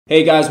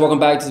Hey guys, welcome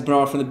back. This is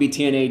Bernard from the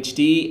BTN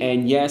HD,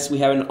 and yes, we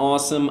have an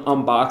awesome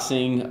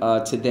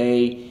unboxing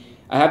today.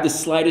 I have the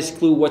slightest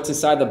clue what's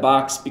inside the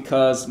box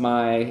because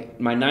my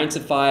 9 to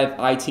 5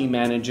 IT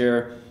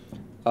manager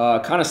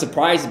kind of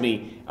surprised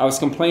me. I was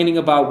complaining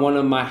about one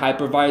of my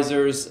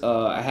hypervisors.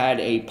 I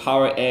had a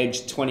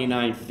PowerEdge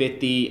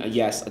 2950,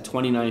 yes, a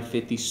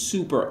 2950,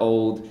 super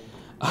old.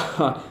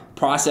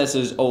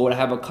 Processor's old. I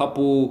have a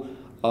couple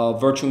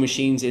virtual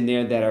machines in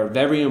there that are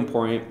very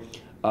important.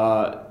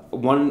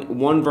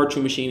 One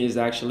virtual machine is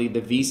actually the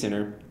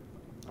vCenter,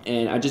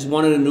 and I just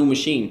wanted a new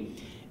machine.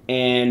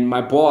 And my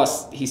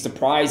boss, he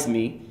surprised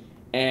me,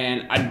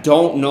 and I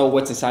don't know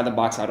what's inside the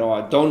box at all.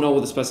 I don't know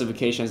the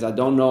specifications. I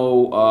don't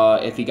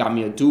know if he got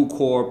me a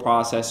dual-core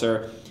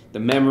processor, the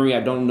memory. I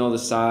don't know the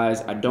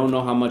size. I don't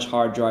know how much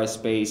hard drive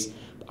space.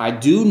 I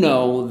do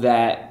know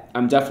that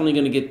I'm definitely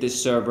going to get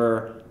this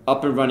server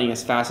up and running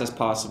as fast as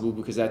possible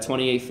because that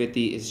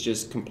 2850 is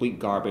just complete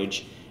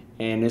garbage,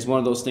 and it's one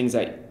of those things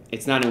that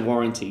it's not in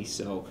warranty,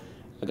 so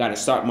I got to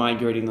start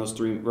migrating those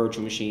 3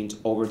 virtual machines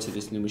over to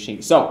this new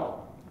machine.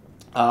 So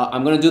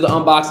I'm going to do the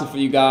unboxing for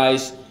you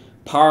guys,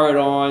 power it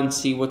on,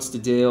 see what's the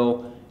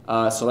deal.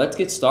 So let's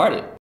get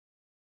started.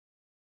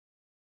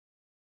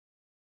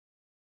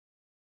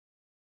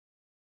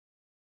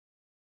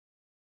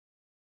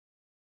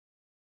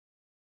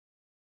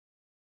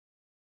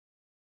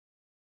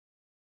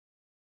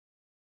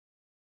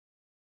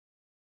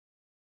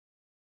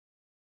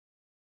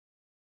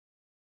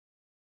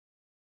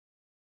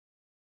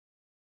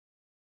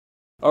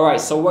 All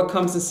right, so what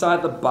comes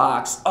inside the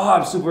box? Oh,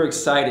 I'm super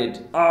excited.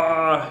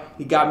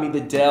 He got me the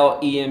Dell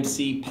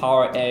EMC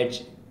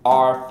PowerEdge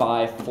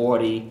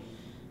R540.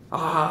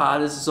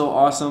 This is so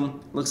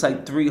awesome. Looks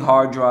like 3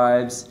 hard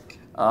drives,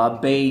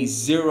 bay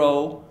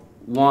 0,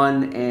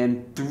 1,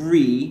 and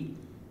 3.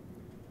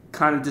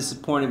 Kind of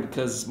disappointed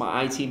because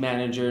my IT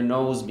manager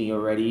knows me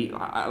already.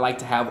 I like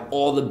to have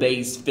all the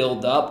bays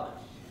filled up.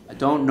 I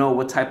don't know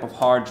what type of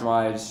hard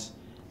drives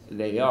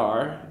they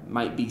are.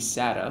 Might be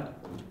SATA.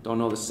 Don't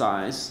know the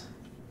size,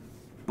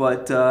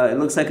 but it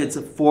looks like it's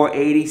a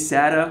 480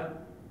 SATA.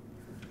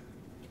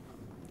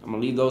 I'm gonna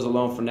leave those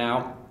alone for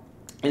now.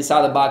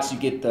 Inside the box, you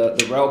get the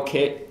RHEL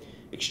kit.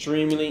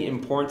 Extremely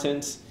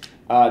important.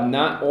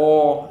 Not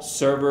all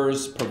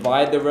servers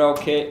provide the RHEL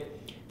kit.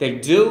 They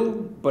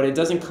do, but it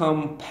doesn't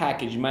come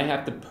packaged. You might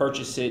have to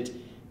purchase it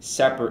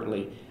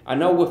separately. I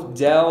know with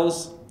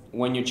Dell's,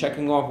 when you're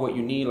checking off what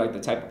you need, like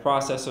the type of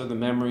processor, the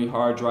memory,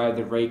 hard drive,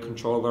 the RAID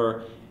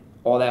controller,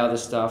 all that other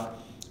stuff,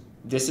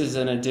 this is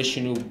an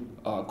additional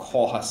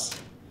cost.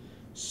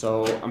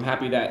 So I'm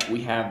happy that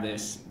we have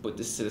this. Put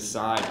this to the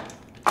side.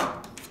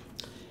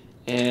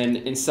 And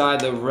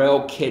inside the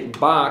RHEL kit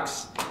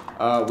box,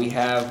 we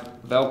have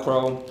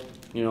Velcro,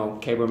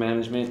 cable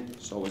management.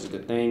 It's always a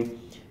good thing.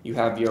 You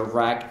have your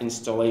rack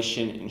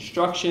installation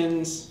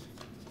instructions.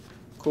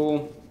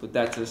 Cool. Put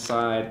that to the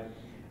side.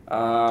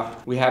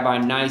 We have our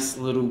nice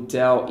little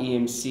Dell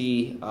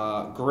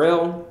EMC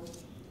grill.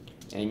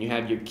 And you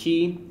have your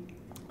key.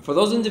 For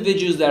those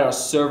individuals that are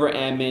server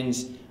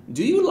admins,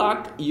 do you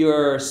lock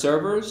your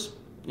servers?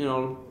 I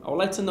would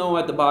like to know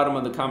at the bottom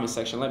of the comment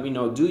section. Let me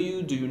know, do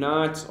you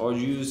not, or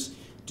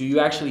do you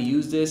actually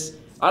use this?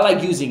 I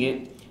like using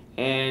it,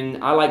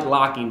 and I like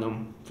locking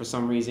them for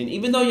some reason.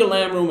 Even though your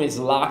LAN room is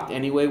locked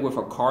anyway with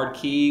a card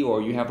key,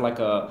 or you have like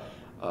a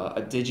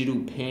digital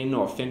pin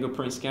or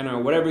fingerprint scanner,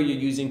 or whatever you're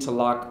using to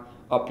lock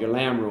up your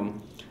LAN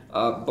room.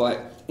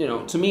 But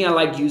to me, I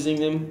like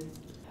using them.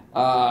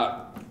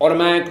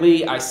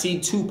 Automatically, I see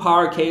 2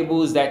 power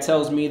cables. That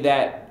tells me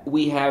that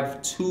we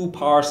have 2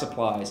 power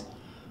supplies.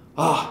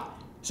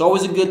 It's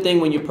always a good thing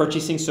when you're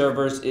purchasing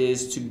servers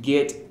is to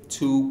get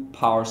 2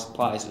 power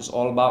supplies. It's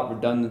all about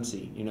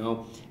redundancy.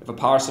 If a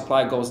power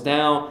supply goes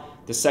down,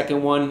 the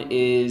second one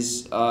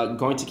is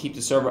going to keep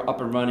the server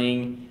up and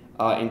running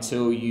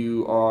until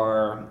you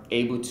are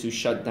able to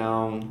shut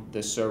down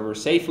the server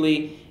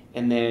safely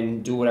and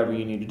then do whatever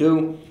you need to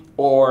do.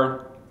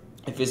 Or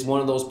if it's one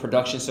of those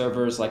production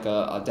servers like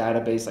a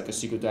database, like a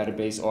SQL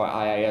database or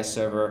IIS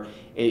server,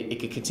 it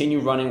could continue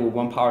running with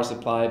 1 power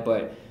supply,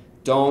 but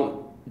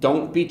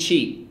don't be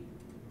cheap.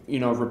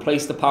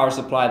 Replace the power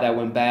supply that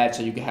went bad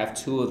so you can have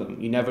 2 of them.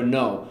 You never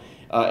know.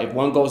 If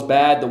one goes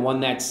bad, the one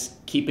that's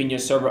keeping your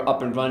server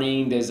up and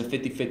running, there's a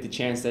 50-50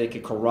 chance that it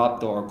could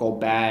corrupt or go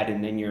bad,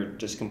 and then you're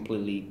just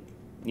completely,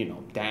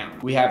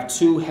 down. We have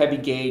 2 heavy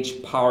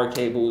gauge power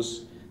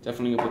cables.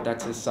 Definitely gonna put that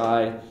to the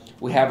side.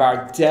 We have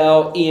our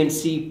Dell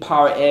EMC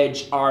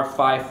PowerEdge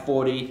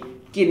R540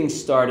 getting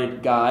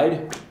started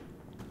guide.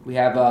 We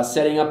have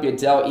setting up your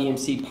Dell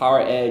EMC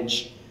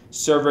PowerEdge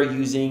server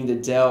using the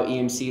Dell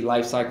EMC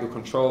Lifecycle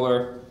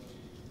Controller,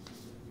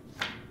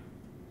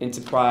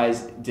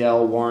 Enterprise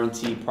Dell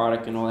warranty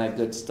product and all that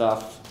good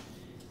stuff.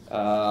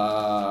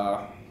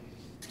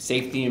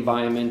 Safety,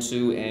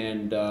 environmental,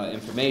 and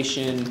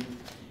information,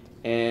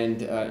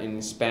 and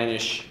in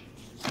Spanish.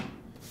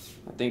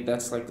 I think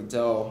that's like the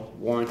Dell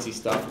warranty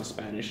stuff in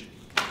Spanish.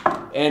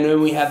 And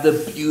then we have the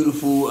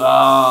beautiful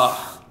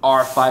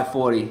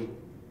R540.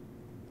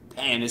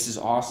 Man, this is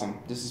awesome.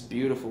 This is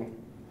beautiful.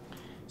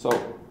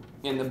 So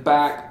in the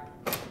back,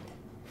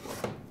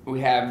 we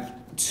have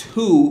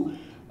two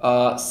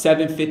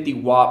 750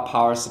 watt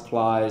power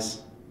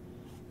supplies.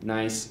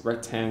 Nice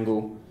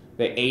rectangle.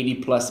 The 80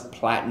 plus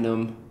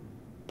platinum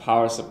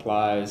power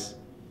supplies.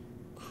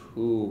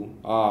 Cool.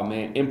 Oh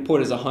man,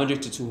 input is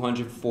 100 to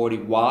 240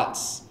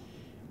 watts,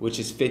 which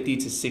is 50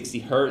 to 60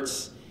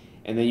 hertz.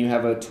 And then you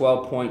have a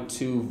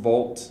 12.2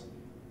 volt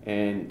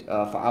and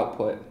for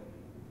output.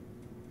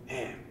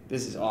 Man,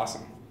 this is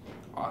awesome.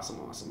 Awesome.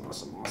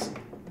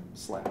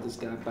 Slap this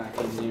guy back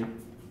in there.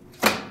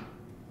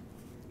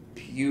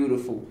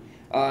 Beautiful.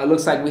 It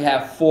looks like we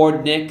have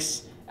 4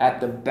 NICs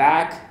at the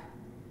back.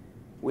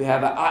 We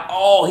have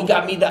he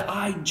got me the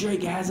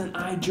iDrake. It has an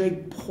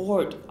iDrake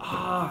port.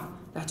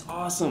 That's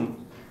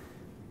awesome.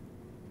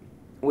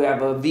 We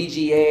have a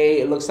VGA.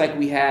 It looks like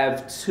we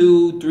have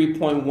 2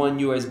 3.1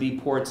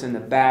 USB ports in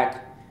the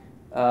back.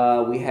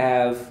 We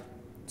have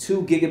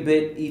 2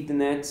 gigabit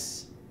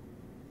Ethernets.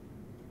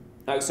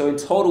 So in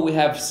total, we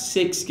have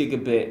 6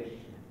 gigabit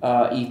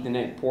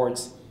Ethernet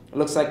ports. It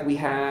looks like we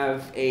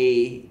have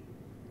a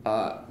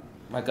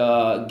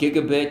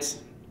gigabit.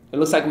 It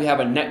looks like we have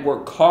a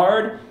network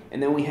card,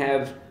 and then we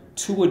have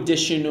 2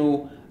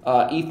 additional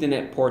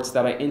Ethernet ports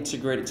that I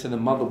integrated to the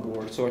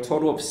motherboard. So a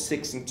total of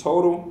 6 in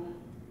total.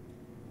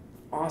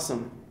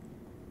 Awesome.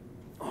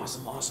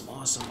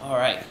 All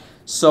right.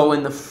 So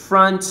in the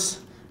front,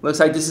 looks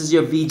like this is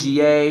your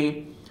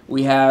VGA.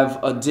 We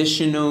have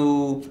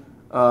additional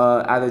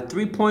either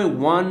 3.1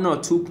 or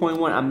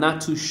 2.1. I'm not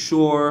too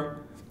sure.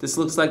 This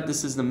looks like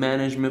this is the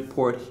management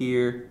port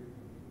here.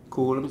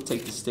 Cool. Let me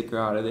take the sticker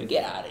out of there.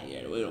 Get out of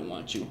here. We don't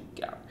want you.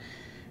 Get out.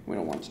 We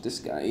don't want this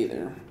guy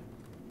either.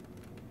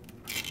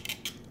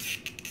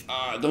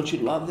 Don't you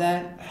love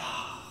that?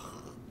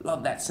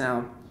 Love that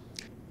sound.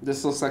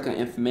 This looks like an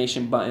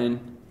information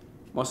button.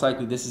 Most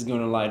likely this is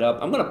going to light up.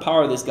 I'm going to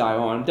power this guy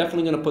on. I'm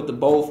definitely going to put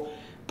both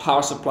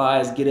power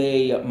supplies, get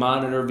a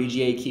monitor,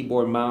 VGA,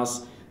 keyboard,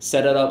 mouse,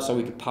 set it up so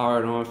we can power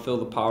it on, fill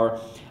the power.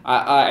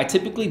 I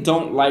typically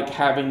don't like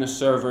having the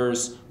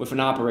servers with an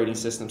operating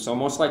system. So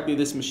most likely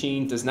this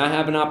machine does not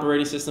have an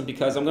operating system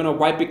because I'm going to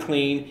wipe it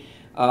clean.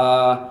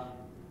 I'm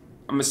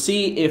going to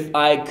see if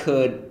I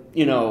could,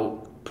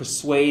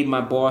 persuade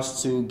my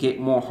boss to get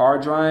more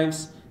hard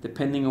drives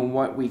depending on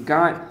what we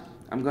got.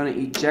 I'm going to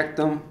eject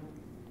them.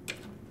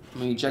 I'm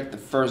going to eject the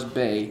first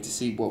bay to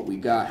see what we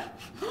got.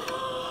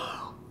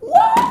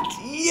 What?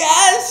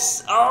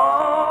 Yes!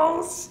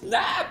 Oh,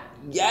 snap!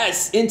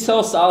 Yes!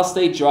 Intel solid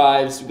state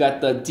drives. We got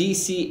the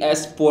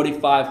DCS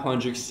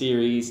 4500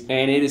 series,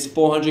 and it is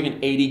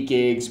 480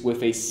 gigs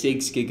with a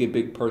 6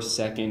 gigabit per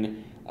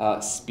second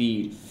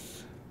speed.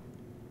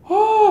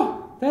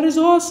 Oh, that is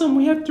awesome.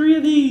 We have 3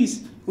 of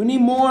these. We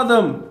need more of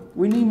them.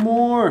 We need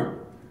more.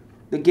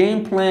 The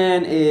game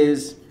plan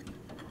is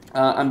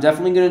I'm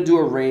definitely going to do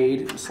a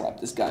raid. Slap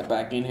this guy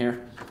back in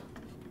here.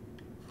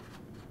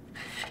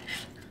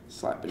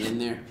 Slap it in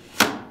there.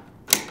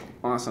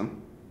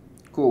 Awesome.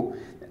 Cool.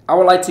 I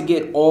would like to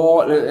get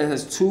all, it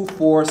has 2,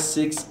 4,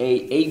 6,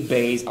 8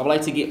 bays. I would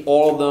like to get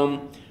all of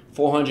them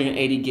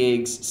 480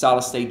 gigs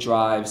solid state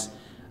drives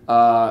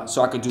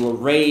so I could do a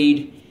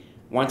raid.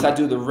 Once I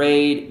do the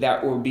raid,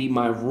 that will be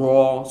my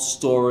raw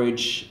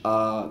storage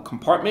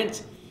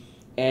compartment.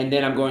 And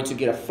then I'm going to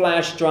get a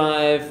flash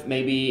drive,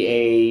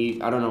 maybe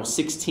a,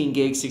 16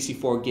 gig,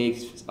 64 gig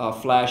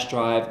flash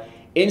drive.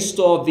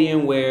 Install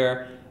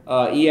VMware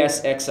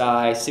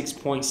ESXi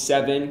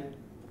 6.7.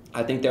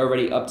 I think they're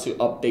already up to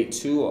update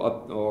 2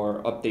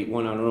 or update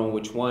 1. I don't know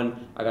which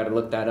one. I got to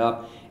look that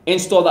up.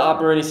 Install the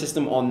operating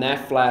system on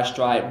that flash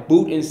drive.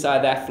 Boot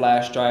inside that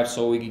flash drive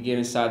so we can get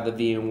inside the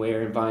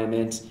VMware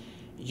environment.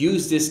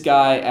 Use this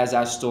guy as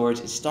our storage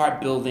and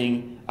start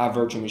building our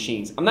virtual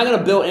machines. I'm not going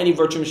to build any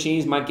virtual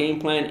machines. My game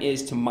plan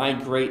is to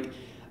migrate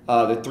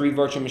the 3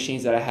 virtual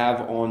machines that I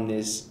have on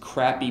this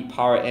crappy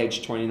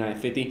PowerEdge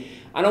 2950.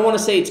 I don't want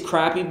to say it's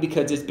crappy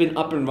because it's been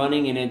up and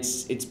running and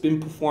it's been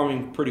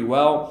performing pretty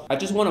well. I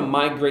just want to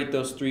migrate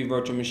those 3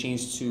 virtual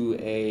machines to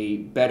a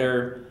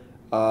better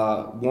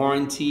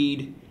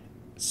warranted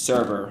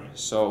server.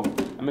 So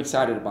I'm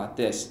excited about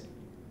this.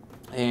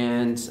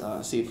 And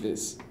see if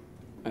this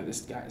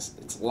guy's,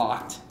 it's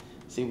locked.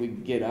 See if we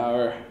can get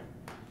our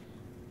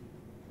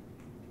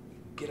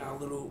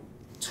little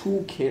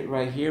toolkit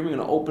right here. We're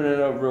gonna open it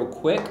up real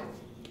quick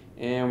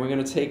and we're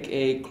gonna take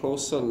a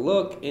closer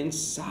look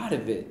inside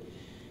of it.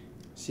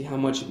 See how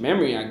much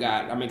memory I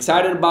got. I'm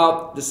excited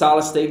about the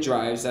solid state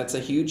drives. That's a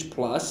huge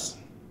plus.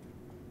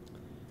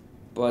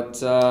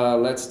 But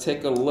let's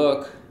take a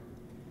look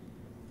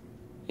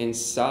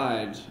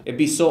inside. It'd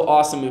be so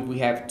awesome if we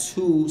have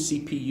 2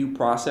 CPU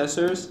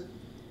processors.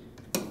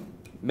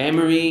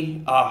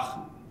 Memory,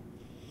 I'm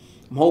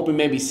hoping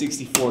maybe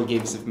 64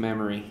 gigs of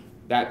memory.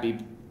 That'd be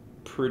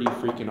pretty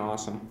freaking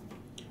awesome.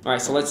 All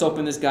right, so let's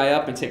open this guy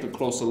up and take a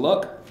closer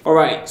look. All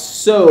right,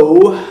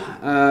 so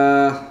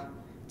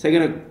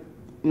taking a,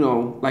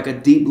 like a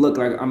deep look,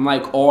 like I'm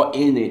like all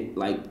in it,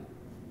 like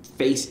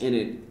face in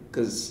it,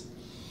 because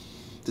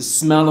the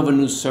smell of a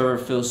new server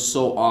feels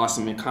so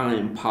awesome. It kind of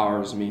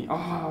empowers me.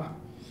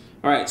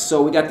 All right,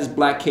 so we got this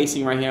black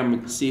casing right here. I'm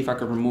gonna see if I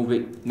can remove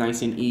it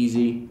nice and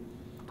easy.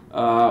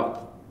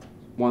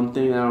 One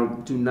thing that I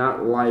do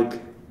not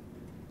like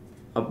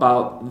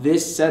about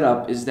this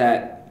setup is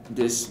that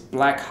this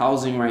black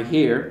housing right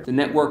here, the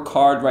network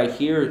card right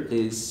here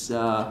is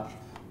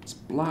it's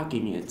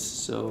blocking it,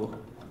 so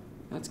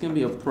that's gonna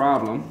be a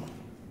problem.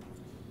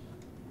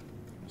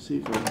 See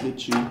if I can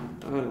get you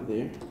out of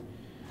there.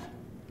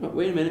 Oh,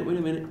 wait a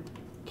minute.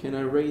 Can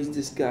I raise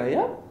this guy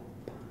up?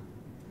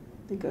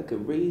 I think I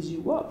could raise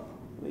you up.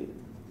 Wait,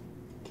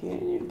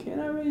 can you? Can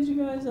I raise you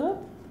guys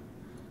up?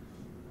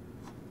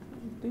 I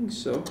don't think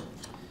so.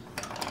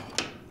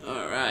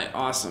 All right,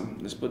 awesome.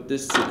 Let's put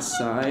this to the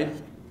side.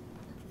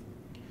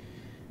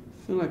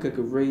 I feel like I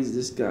could raise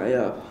this guy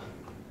up,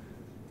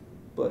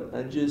 but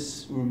I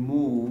just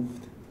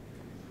removed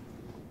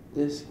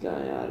this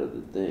guy out of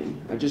the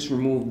thing. I just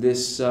removed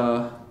this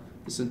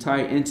this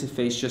entire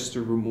interface just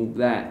to remove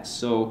that.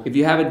 So if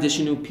you have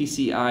additional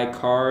PCI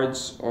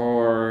cards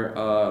or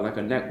like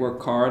a network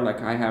card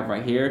like I have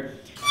right here,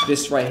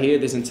 this right here,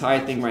 this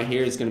entire thing right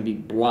here is going to be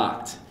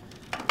blocked,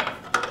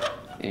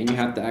 and you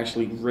have to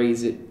actually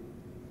raise it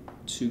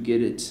to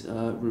get it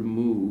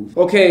removed.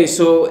 Okay,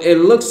 so it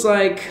looks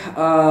like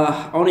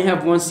I only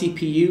have one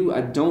CPU.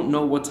 I don't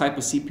know what type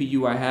of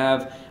CPU I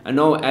have. I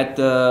know at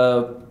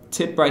the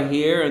tip right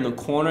here in the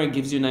corner it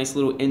gives you a nice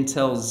little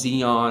Intel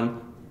Xeon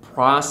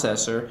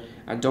processor.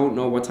 I don't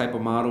know what type of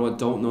model. I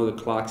don't know the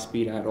clock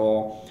speed at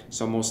all.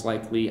 So most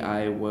likely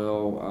I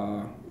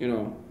will, you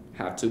know,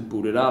 have to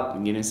boot it up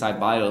and get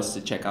inside BIOS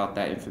to check out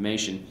that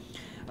information.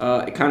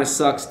 It kind of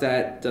sucks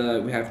that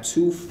we have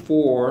 2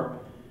 4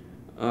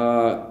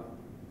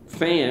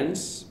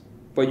 fans,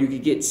 but you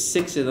could get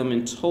 6 of them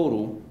in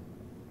total.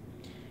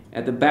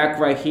 At the back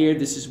right here,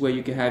 this is where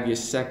you can have your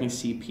second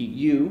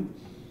CPU.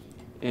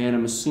 And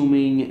I'm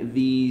assuming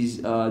these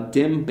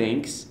DIMM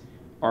banks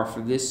are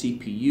for this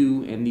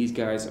CPU, and these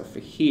guys are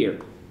for here.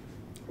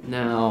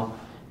 Now,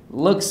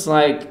 looks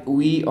like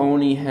we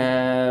only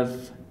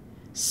have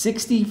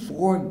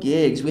 64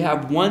 gigs. We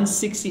have one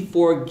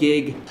 64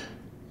 gig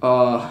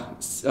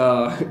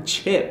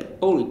chip.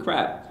 Holy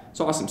crap, it's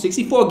awesome.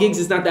 64 gigs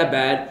is not that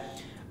bad.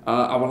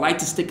 I would like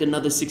to stick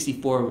another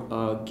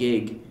 64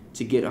 gig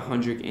to get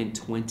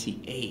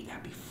 128.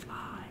 That'd be fly.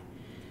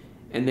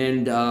 And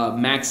then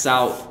max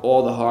out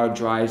all the hard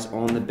drives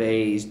on the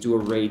bays, do a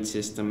RAID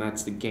system.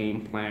 That's the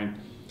game plan.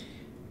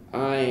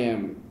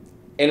 And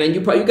then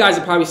you guys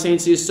are probably saying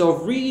to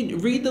yourself, read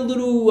the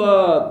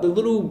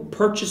little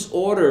purchase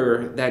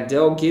order that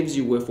Dell gives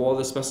you with all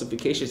the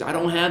specifications. I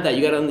don't have that.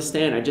 You got to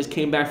understand. I just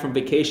came back from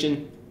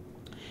vacation,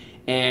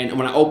 and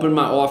when I opened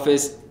my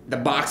office, the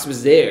box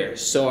was there.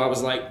 So I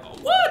was like,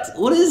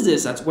 what is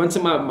this? I went to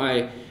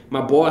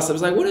my boss. I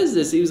was like, what is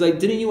this? He was like,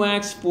 didn't you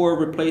ask for a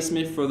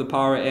replacement for the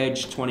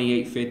PowerEdge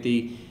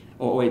 2850,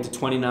 or wait, the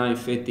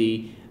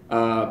 2950,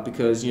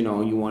 because, you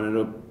know, you wanted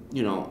to,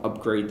 you know,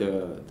 upgrade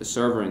the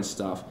server and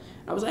stuff.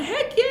 I was like,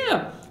 heck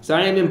yeah. So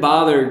I didn't even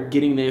bother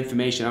getting the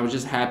information. I was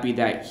just happy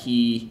that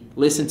he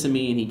listened to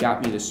me and he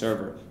got me the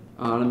server.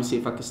 Let me see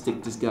if I can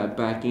stick this guy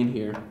back in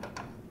here.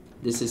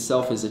 This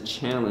itself is a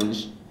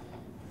challenge.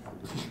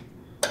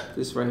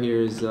 This right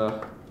here is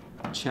a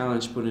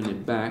challenge putting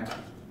it back.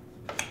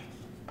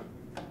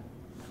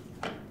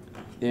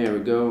 There we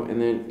go.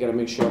 And then gotta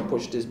make sure I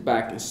push this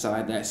back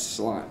inside that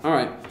slot. All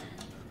right.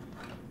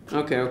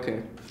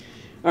 Okay.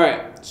 All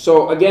right.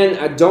 So again,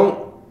 I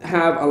don't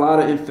have a lot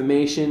of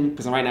information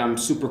because right now I'm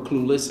super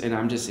clueless, and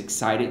I'm just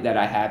excited that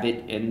I have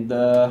it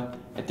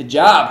at the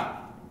job.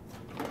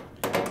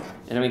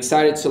 And I'm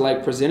excited to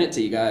like present it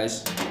to you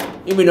guys.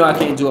 Even though I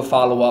can't do a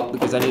follow-up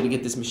because I need to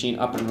get this machine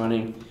up and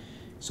running.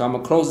 So I'm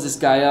gonna close this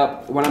guy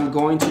up. What I'm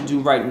going to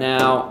do right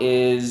now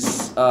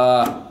is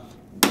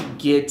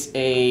get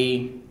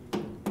a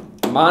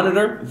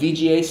monitor,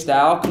 VGA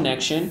style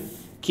connection,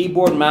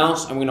 keyboard,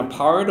 mouse, and we're gonna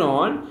power it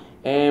on,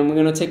 and we're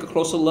gonna take a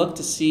closer look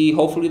to see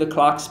hopefully the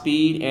clock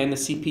speed and the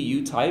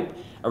CPU type.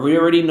 We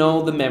already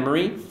know the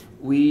memory.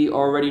 We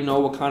already know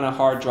what kind of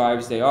hard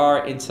drives they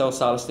are. Intel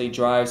solid state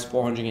drives,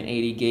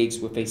 480 gigs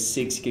with a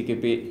 6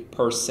 gigabit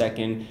per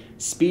second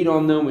speed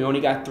on them. We only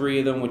got 3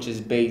 of them, which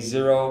is bay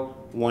 0,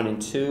 1, and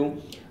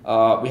 2.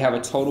 We have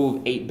a total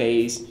of 8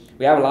 bays.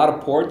 We have a lot of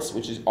ports,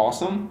 which is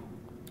awesome.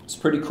 It's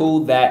pretty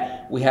cool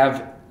that we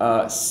have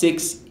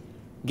 6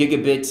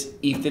 gigabit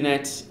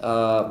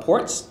Ethernet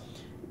ports.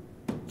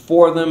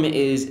 4 of them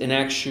is an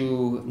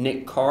actual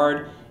NIC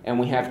card, and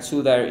we have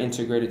 2 that are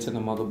integrated to the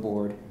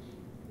motherboard.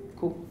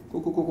 Cool.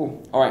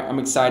 All right, I'm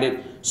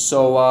excited.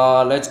 So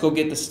let's go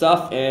get the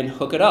stuff and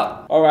hook it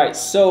up. All right,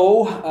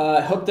 so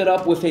hooked it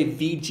up with a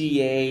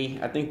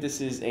VGA. I think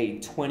this is a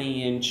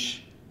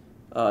 20-inch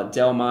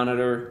Dell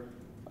monitor,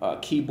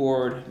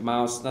 keyboard,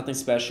 mouse, nothing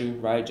special,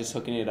 right? Just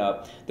hooking it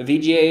up. The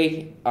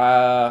VGA,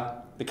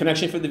 the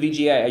connection for the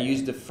VGA, I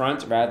used the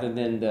front rather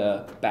than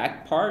the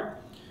back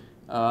part.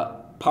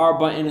 Power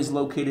button is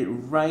located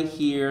right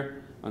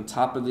here on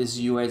top of this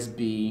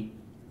USB.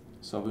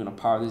 So we're gonna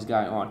power this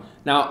guy on.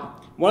 Now,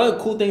 one of the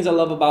cool things I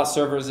love about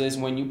servers is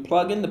when you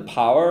plug in the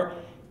power,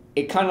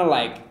 it kind of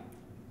like,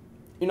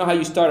 you know how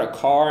you start a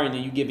car and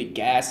then you give it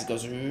gas, it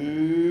goes,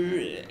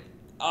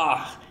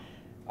 I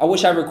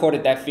wish I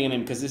recorded that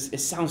feeling because it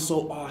sounds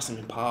so awesome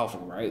and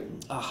powerful, right?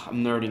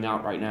 I'm nerding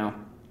out right now.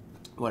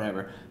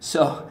 Whatever.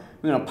 So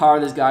we're gonna power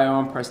this guy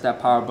on, press that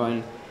power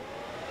button,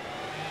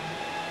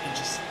 and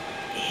just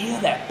hear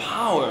that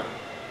power.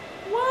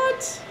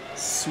 What?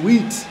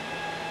 Sweet.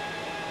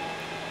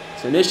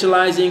 So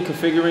initializing,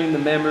 configuring the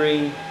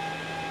memory.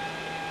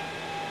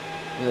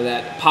 Look at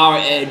that,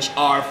 PowerEdge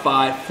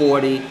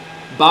R540.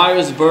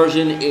 BIOS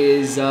version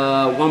is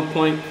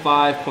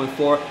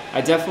 1.5.4.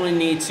 I definitely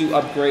need to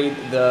upgrade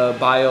the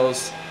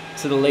BIOS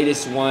to the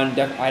latest one.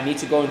 I need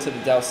to go into the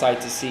Dell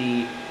site to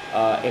see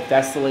if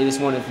that's the latest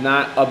one. If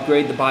not,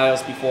 upgrade the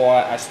BIOS before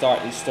I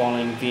start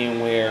installing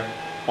VMware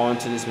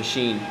onto this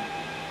machine.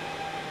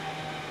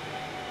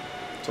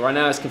 So right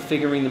now it's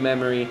configuring the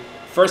memory.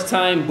 First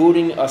time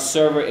booting a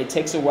server, it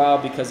takes a while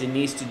because it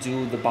needs to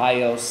do the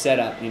BIOS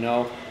setup, you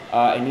know.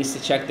 It needs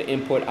to check the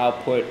input,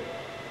 output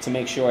to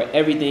make sure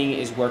everything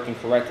is working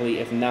correctly.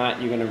 If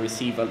not, you're gonna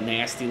receive a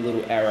nasty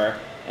little error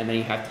and then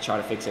you have to try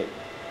to fix it.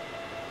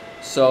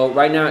 So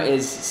right now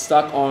it's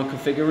stuck on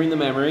configuring the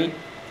memory.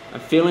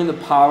 I'm feeling the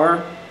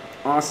power,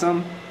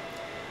 awesome.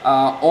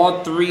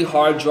 All 3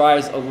 hard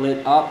drives are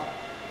lit up.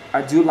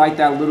 I do like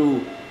that little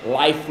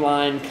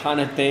lifeline kind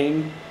of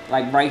thing.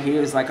 Like right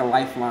here is like a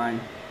lifeline.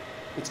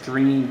 It's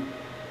green.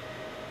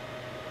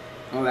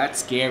 Oh, that's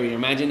scary.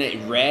 Imagine it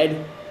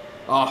red.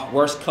 Oh,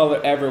 worst color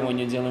ever when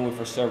you're dealing with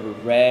a server.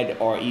 Red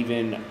or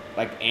even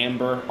like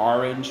amber,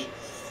 orange.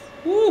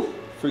 Woo,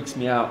 freaks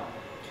me out.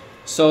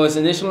 So it's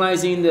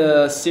initializing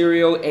the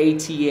serial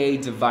ATA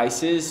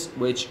devices,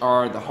 which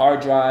are the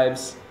hard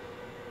drives.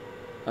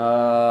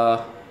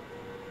 Let's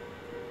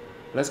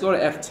go to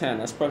F10.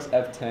 Let's press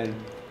F10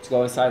 to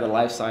go inside the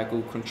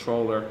lifecycle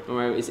controller. All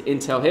right, it's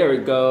Intel. Here we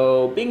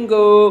go.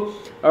 Bingo.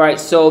 All right,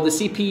 so the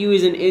CPU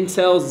is an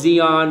Intel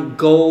Xeon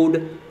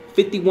Gold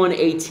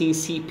 5118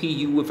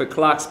 CPU with a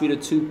clock speed of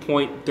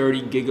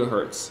 2.30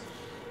 gigahertz.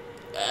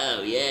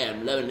 Oh yeah,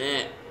 I'm loving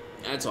that.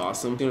 That's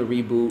awesome. It's gonna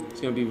reboot.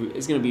 It's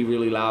gonna be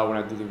really loud when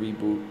I do the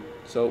reboot.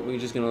 So we're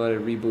just gonna let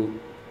it reboot.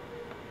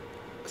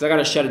 Cause I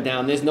gotta shut it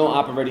down. There's no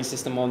operating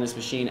system on this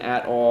machine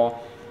at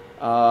all,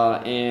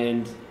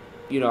 and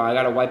you know I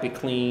gotta wipe it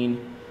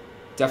clean.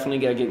 Definitely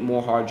gotta get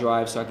more hard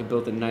drives so I can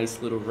build a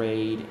nice little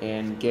RAID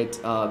and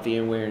get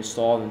VMware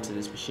installed into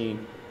this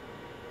machine.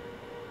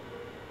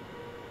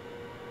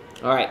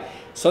 All right,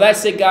 so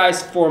that's it,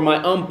 guys, for my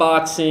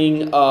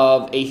unboxing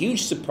of a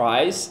huge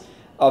surprise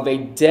of a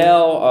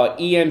Dell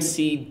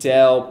EMC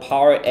Dell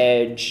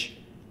PowerEdge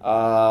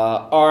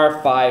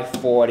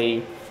R540.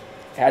 It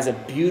has a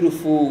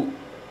beautiful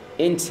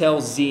Intel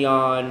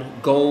Xeon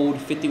Gold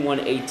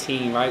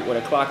 5118, right, with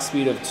a clock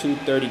speed of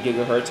 230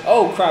 gigahertz.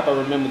 Oh crap, I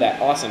remember that.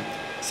 Awesome.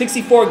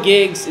 64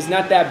 gigs is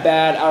not that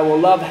bad. I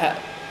would love to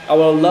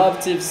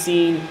have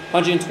seen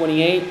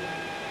 128.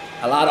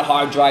 A lot of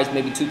hard drives,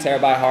 maybe 2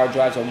 terabyte hard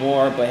drives or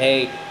more, but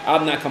hey,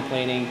 I'm not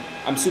complaining.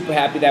 I'm super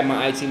happy that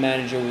my IT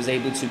manager was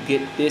able to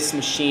get this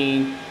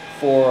machine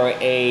for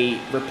a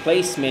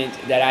replacement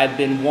that I've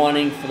been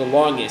wanting for the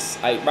longest.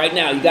 Right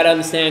now, you gotta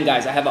understand,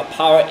 guys, I have a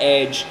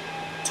PowerEdge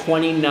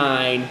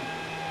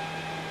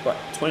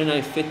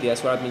 2950,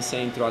 that's what I've been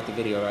saying throughout the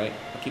video, right?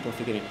 I keep on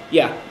forgetting.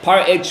 Yeah,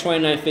 PowerEdge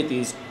 2950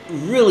 is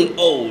really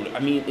old. I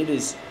mean, it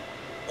is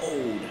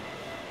old.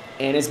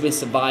 And it's been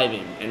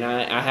surviving, and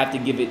I have to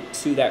give it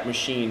to that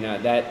machine.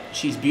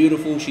 She's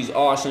beautiful, she's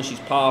awesome, she's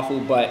powerful,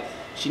 but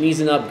she needs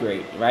an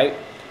upgrade, right?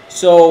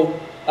 So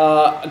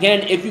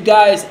again, if you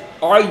guys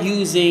are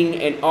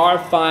using an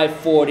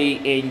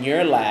R540 in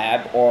your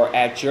lab or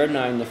at your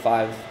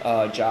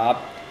 9-to-5 job,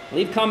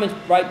 leave comments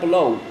right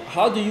below.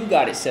 How do you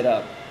got it set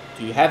up?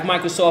 Do you have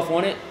Microsoft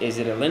on it? Is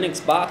it a Linux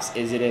box?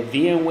 Is it a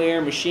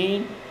VMware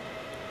machine?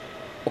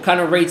 What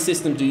kind of RAID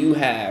system do you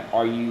have?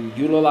 Are you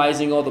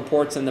utilizing all the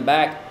ports in the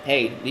back?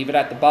 Hey, leave it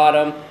at the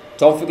bottom.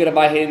 Don't forget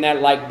about hitting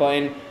that like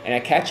button. And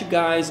I'll catch you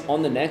guys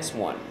on the next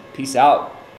one. Peace out.